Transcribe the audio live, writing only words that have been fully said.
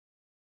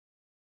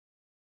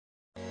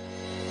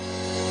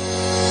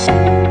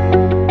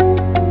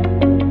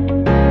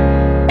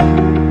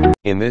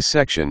In this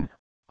section,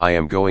 I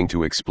am going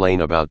to explain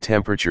about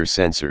temperature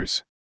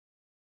sensors.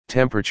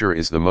 Temperature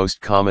is the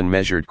most common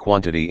measured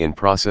quantity in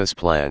process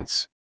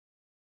plants.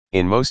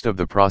 In most of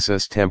the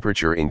process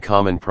temperature in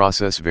common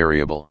process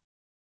variable.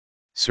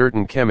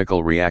 Certain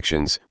chemical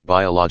reactions,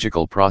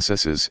 biological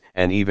processes,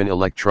 and even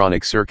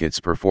electronic circuits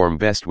perform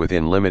best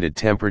within limited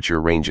temperature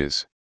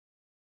ranges.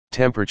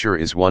 Temperature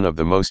is one of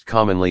the most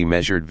commonly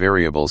measured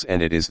variables,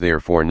 and it is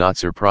therefore not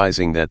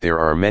surprising that there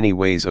are many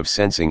ways of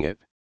sensing it.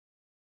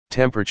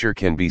 Temperature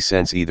can be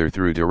sensed either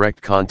through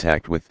direct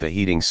contact with the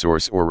heating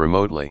source or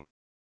remotely.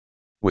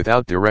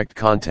 Without direct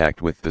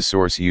contact with the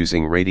source,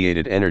 using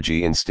radiated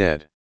energy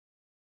instead.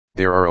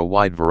 There are a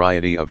wide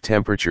variety of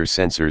temperature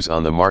sensors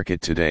on the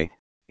market today,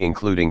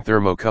 including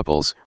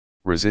thermocouples,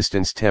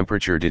 resistance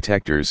temperature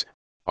detectors,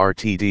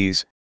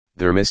 RTDs,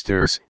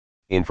 thermistors,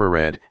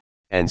 infrared,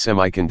 and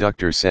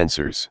semiconductor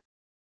sensors.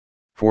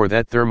 For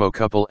that,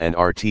 thermocouple and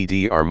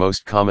RTD are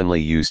most commonly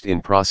used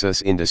in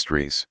process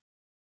industries.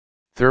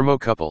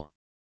 Thermocouple.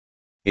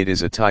 It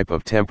is a type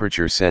of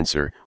temperature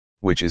sensor,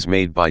 which is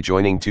made by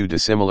joining two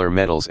dissimilar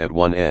metals at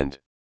one end.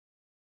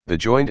 The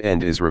joined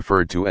end is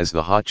referred to as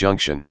the hot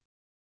junction.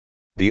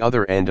 The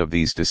other end of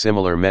these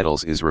dissimilar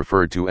metals is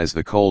referred to as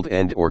the cold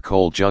end or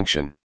cold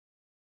junction.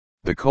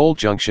 The cold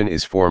junction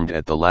is formed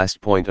at the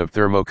last point of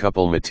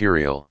thermocouple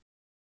material.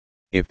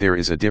 If there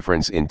is a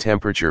difference in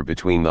temperature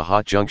between the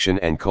hot junction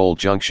and cold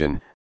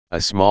junction, a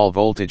small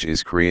voltage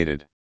is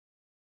created.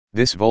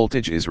 This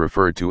voltage is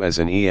referred to as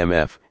an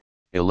EMF,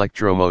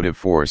 electromotive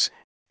force,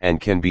 and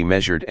can be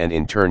measured and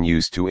in turn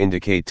used to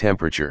indicate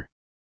temperature.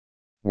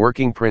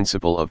 Working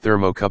principle of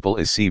thermocouple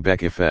is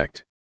Seebeck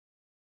effect.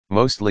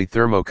 Mostly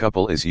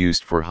thermocouple is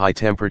used for high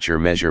temperature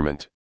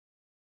measurement.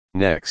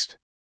 Next.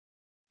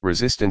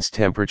 Resistance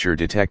temperature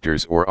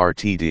detectors or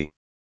RTD.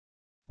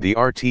 The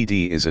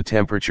RTD is a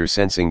temperature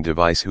sensing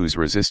device whose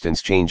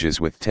resistance changes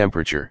with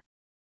temperature.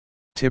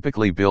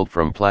 Typically built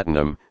from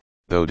platinum,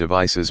 though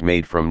devices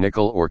made from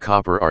nickel or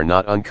copper are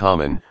not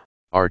uncommon,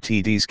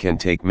 RTDs can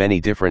take many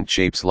different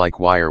shapes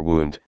like wire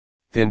wound,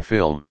 thin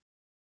film.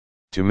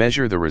 To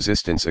measure the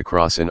resistance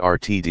across an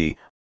RTD,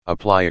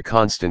 apply a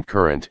constant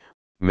current,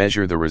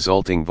 measure the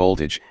resulting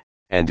voltage,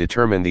 and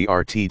determine the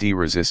RTD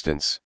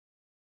resistance.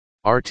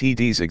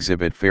 RTDs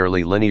exhibit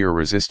fairly linear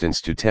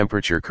resistance to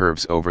temperature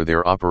curves over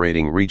their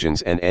operating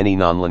regions, and any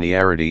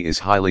nonlinearity is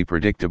highly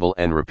predictable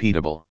and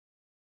repeatable.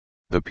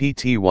 The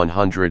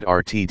PT100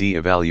 RTD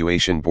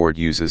evaluation board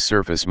uses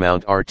surface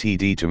mount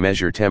RTD to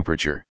measure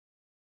temperature.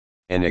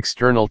 An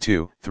external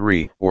 2,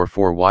 3, or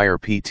 4-wire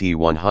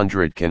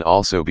PT100 can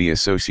also be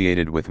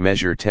associated with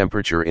measure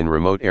temperature in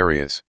remote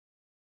areas.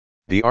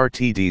 The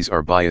RTDs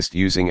are biased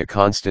using a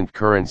constant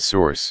current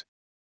source.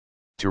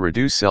 To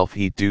reduce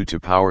self-heat due to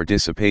power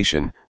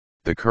dissipation,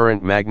 the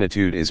current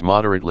magnitude is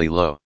moderately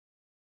low.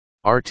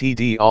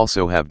 RTD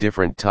also have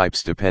different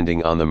types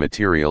depending on the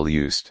material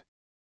used.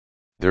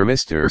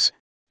 Thermistors.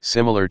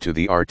 Similar to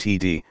the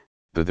RTD,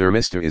 the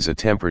thermistor is a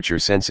temperature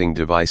sensing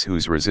device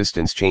whose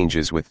resistance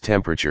changes with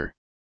temperature.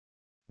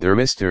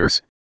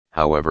 Thermistors,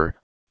 however,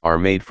 are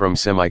made from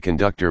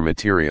semiconductor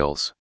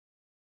materials.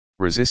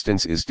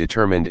 Resistance is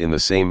determined in the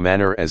same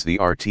manner as the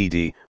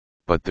RTD,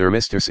 but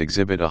thermistors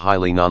exhibit a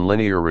highly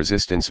nonlinear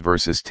resistance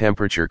versus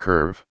temperature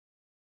curve.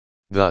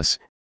 Thus,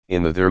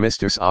 in the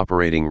thermistors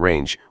operating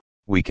range,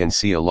 we can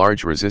see a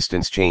large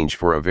resistance change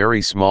for a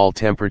very small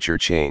temperature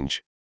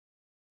change.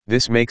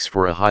 This makes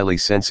for a highly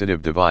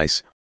sensitive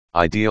device,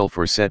 ideal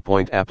for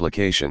setpoint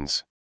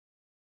applications.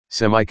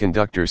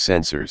 Semiconductor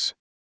sensors.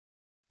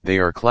 They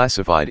are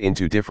classified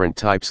into different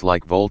types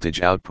like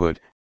voltage output,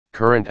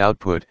 current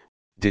output,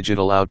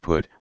 digital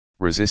output,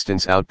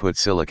 resistance output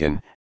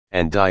silicon,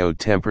 and diode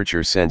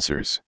temperature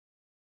sensors.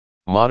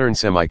 Modern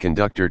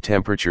semiconductor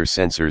temperature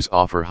sensors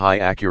offer high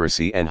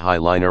accuracy and high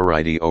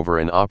linearity over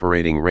an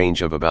operating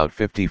range of about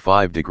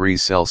 55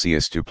 degrees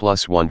Celsius to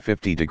plus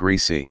 150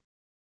 degrees C.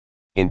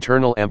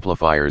 Internal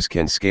amplifiers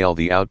can scale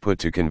the output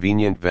to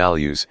convenient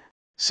values,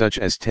 such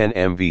as 10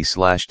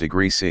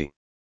 MV/degree C.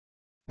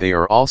 They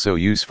are also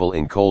useful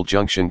in cold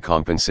junction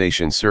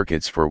compensation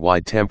circuits for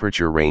wide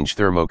temperature range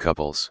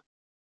thermocouples.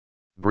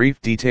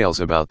 Brief details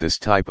about this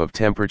type of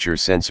temperature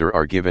sensor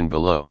are given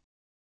below.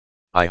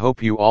 I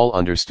hope you all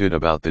understood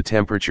about the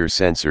temperature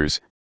sensors.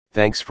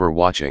 Thanks for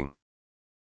watching.